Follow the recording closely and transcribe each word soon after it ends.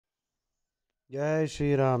Jai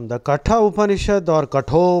Shri Ram. The Katha Upanishad or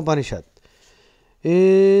Kathopanishad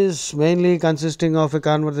is mainly consisting of a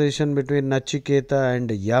conversation between Nachiketa and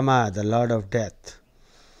Yama, the Lord of Death.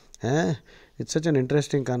 It's such an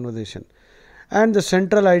interesting conversation. And the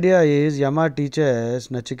central idea is Yama teaches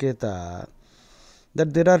Nachiketa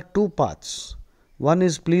that there are two paths. One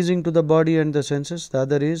is pleasing to the body and the senses, the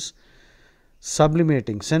other is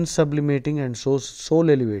sublimating, sense sublimating and soul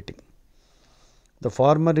elevating. The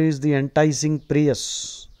former is the enticing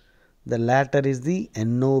preyas, the latter is the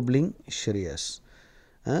ennobling shreyas.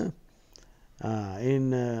 In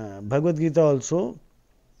Bhagavad Gita also,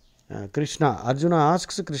 Arjuna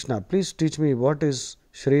asks Krishna, please teach me what is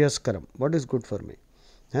shreyaskaram, what is good for me.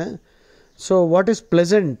 So, what is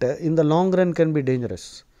pleasant in the long run can be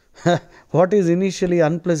dangerous. What is initially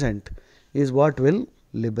unpleasant is what will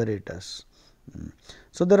liberate us.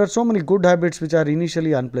 So, there are so many good habits which are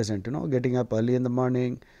initially unpleasant, getting up early in the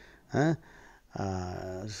morning,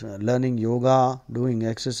 learning yoga, doing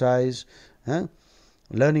exercise,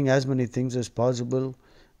 learning as many things as possible,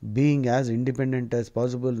 being as independent as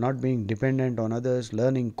possible, not being dependent on others,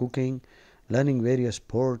 learning cooking, learning various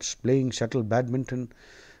sports, playing shuttle badminton.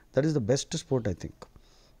 That is the best sport, I think,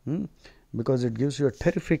 because it gives you a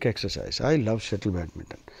terrific exercise. I love shuttle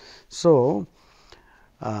badminton. So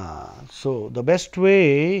the best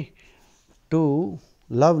way to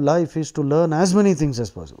love life is to learn as many things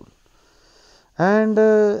as possible and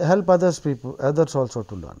help others also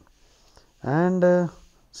to learn and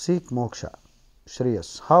seek moksha,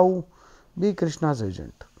 shreyas. How? Be Krishna's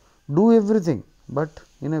agent. Do everything, but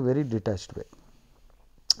in a very detached way.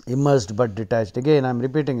 Immersed but detached. Again, I am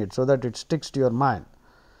repeating it so that it sticks to your mind.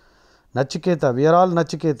 Nachiketa, we are all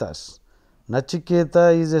Nachiketas.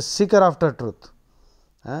 Nachiketa is a seeker after truth.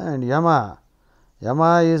 And Yama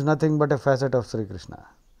is nothing but a facet of Sri Krishna.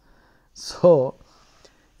 So,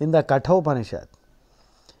 in the Kathopanishad,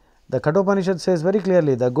 says very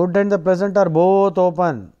clearly, the good and the pleasant are both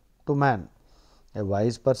open to man. A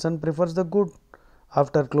wise person prefers the good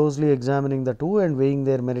after closely examining the two and weighing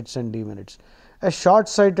their merits and demerits. A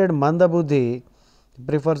short-sighted Mandabuddhi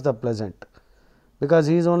prefers the pleasant because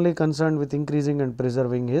he is only concerned with increasing and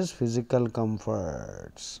preserving his physical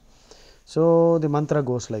comforts. So, the mantra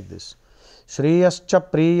goes like this: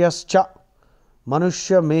 Shreyascha priyascha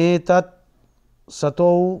manushya metat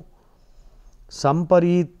sato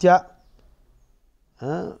samparitya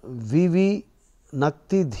vivi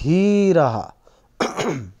nakti dhiraha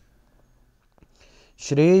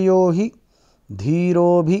shreyohi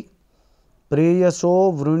dhirobhi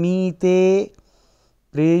preyaso vrunite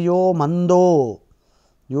preyo mando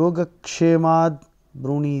yogakshemad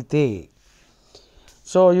vrunite.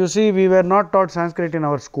 So, you see, we were not taught Sanskrit in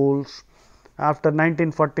our schools. After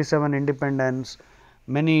 1947 independence,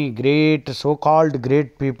 many great, so-called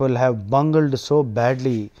great people have bungled so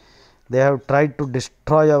badly. They have tried to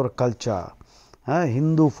destroy our culture.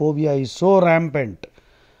 Hindu phobia is so rampant.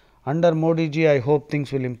 Under Modi ji, I hope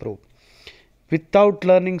things will improve. Without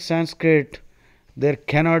learning Sanskrit, there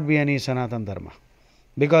cannot be any Sanatana Dharma,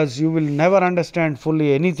 because you will never understand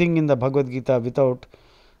fully anything in the Bhagavad Gita without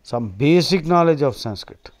some basic knowledge of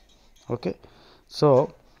Sanskrit. Okay,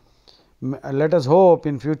 so let us hope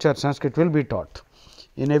in future Sanskrit will be taught.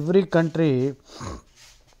 In every country,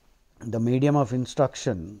 the medium of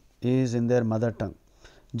instruction is in their mother tongue.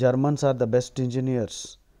 Germans are the best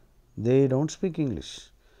engineers. They don't speak English.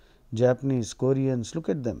 Japanese, Koreans, look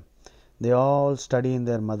at them. They all study in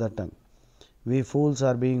their mother tongue. We fools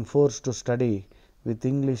are being forced to study with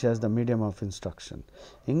English as the medium of instruction.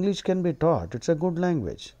 English can be taught. It's a good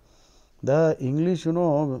language. The English,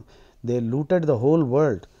 they looted the whole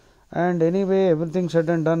world. And anyway, everything said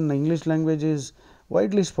and done, English language is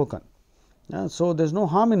widely spoken. So, there is no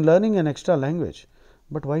harm in learning an extra language.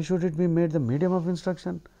 But why should it be made the medium of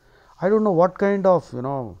instruction? I don't know what kind of,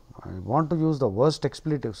 I want to use the worst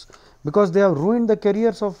expletives, because they have ruined the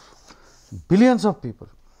careers of billions of people.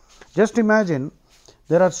 Just imagine,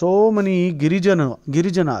 there are so many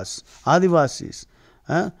Girijanas, Adivasis,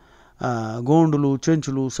 Gondulu,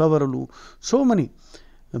 Chenchulu, Savaralu, so many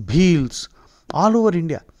Bheels all over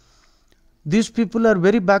India. These people are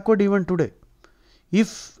very backward even today.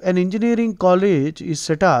 If an engineering college is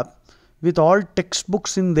set up with all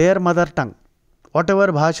textbooks in their mother tongue,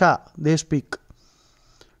 whatever bhasha they speak,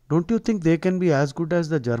 don't you think they can be as good as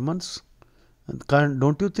the Germans?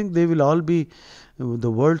 Don't you think they will all be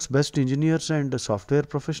the world's best engineers and software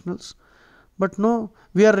professionals? But no,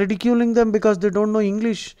 we are ridiculing them because they don't know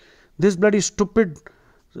English. This bloody stupid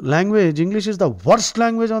language, English is the worst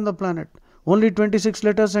language on the planet. Only 26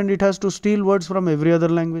 letters and it has to steal words from every other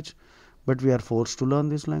language. But we are forced to learn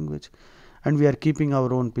this language and we are keeping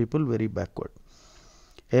our own people very backward.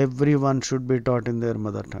 Everyone should be taught in their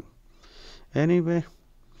mother tongue. Anyway,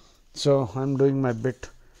 so I am doing my bit.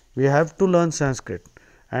 We have to learn Sanskrit,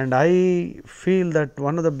 and I feel that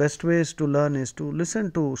one of the best ways to learn is to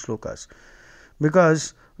listen to slokas,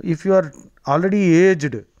 because if you are already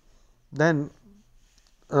aged, then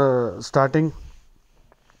starting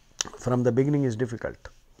from the beginning is difficult.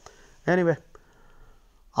 Anyway,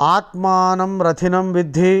 Atmanam Rathinam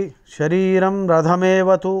Vidhi Shariram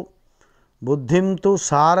Radhamevatu Buddhim tu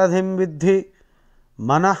Saradhim Vidhi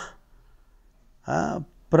Manah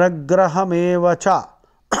Pragrahamevacha.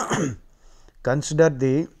 Consider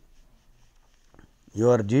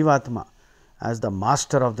your Jivatma as the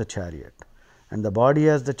master of the chariot, and the body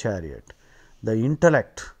as the chariot, the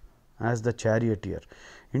intellect as the charioteer.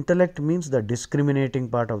 Intellect means the discriminating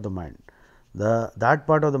part of the mind, that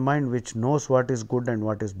part of the mind which knows what is good and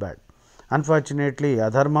what is bad. Unfortunately,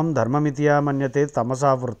 adharmam dharmamitya manyate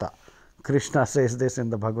tamasavruta. Krishna says this in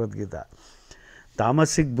the Bhagavad Gita.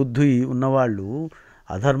 Tamasic buddhi unnavallu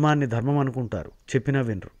adharmanni dharmam anukuntaru, cheppina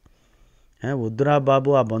vinru. వద్దురా బాబు,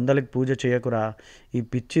 ఆ బొందలకి పూజ చేయకురా, ఈ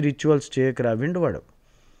పిచ్చి rituals చేయకురా, విండువాడు.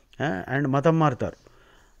 And మతం మారుతారు.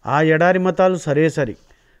 ఆ ఎడారి మతాలు సరే సరి,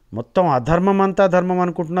 మొత్తం అధర్మం అంతా ధర్మం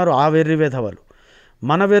అనుకుంటున్నారు ఆ వెర్రి వెధవలు.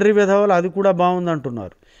 మన వెర్రి వెధవలు అది కూడా బాగుంది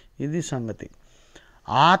అంటున్నారు. ఇది సంగతి.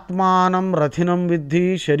 ఆత్మానం రథినం విద్ధి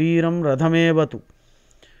శరీరం రథమేవతు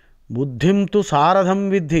బుద్ధిం తు సారథం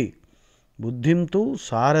విద్ధి. బుద్ధిం తు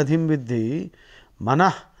సారథిం విద్ధి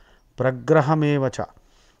మనః ప్రగ్రహమేవచ.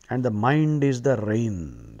 And the mind is the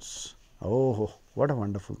reins. Oh, what a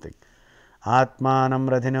wonderful thing. Atmanam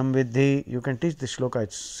Radhinam Vidhi. You can teach this shloka,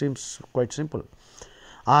 it seems quite simple.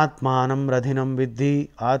 Atmanam Radhinam Vidhi,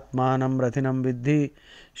 Atmanam Radhinam Vidhi,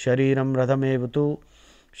 Shariram Radhamevatu,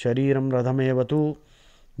 Shariram Radhamevatu,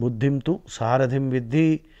 Buddhim tu Saradhim Vidhi,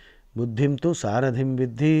 Buddhim tu Saradhim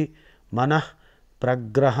Vidhi, Manah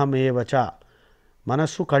Pragrahamevacha.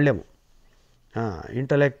 Manasu Kalyamu.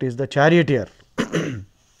 Intellect is the charioteer.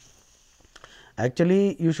 Actually,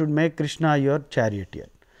 you should make Krishna your charioteer.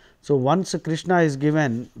 So, once Krishna is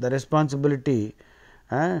given the responsibility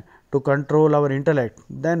to control our intellect,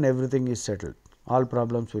 then everything is settled. All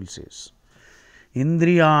problems will cease.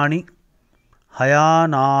 Indriyani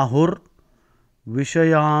hayanahur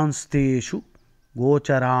vishayansteshu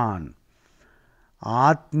gocharan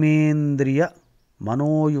atmendriya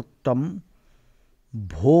manoyuktam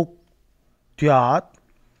bhoktyat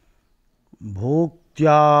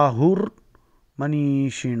bhoktyahur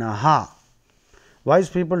Manishinaha. Wise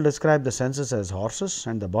people describe the senses as horses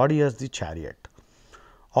and the body as the chariot.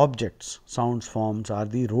 Objects, sounds, forms are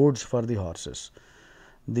the roads for the horses.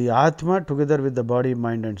 The Atma together with the body,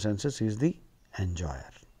 mind and senses is the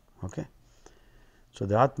enjoyer. Okay. So,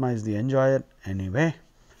 the Atma is the enjoyer anyway.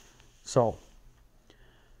 So,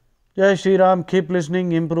 Jai Shri Ram, keep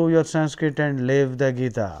listening, improve your Sanskrit and live the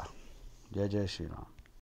Gita. Jai Jai Shri Ram.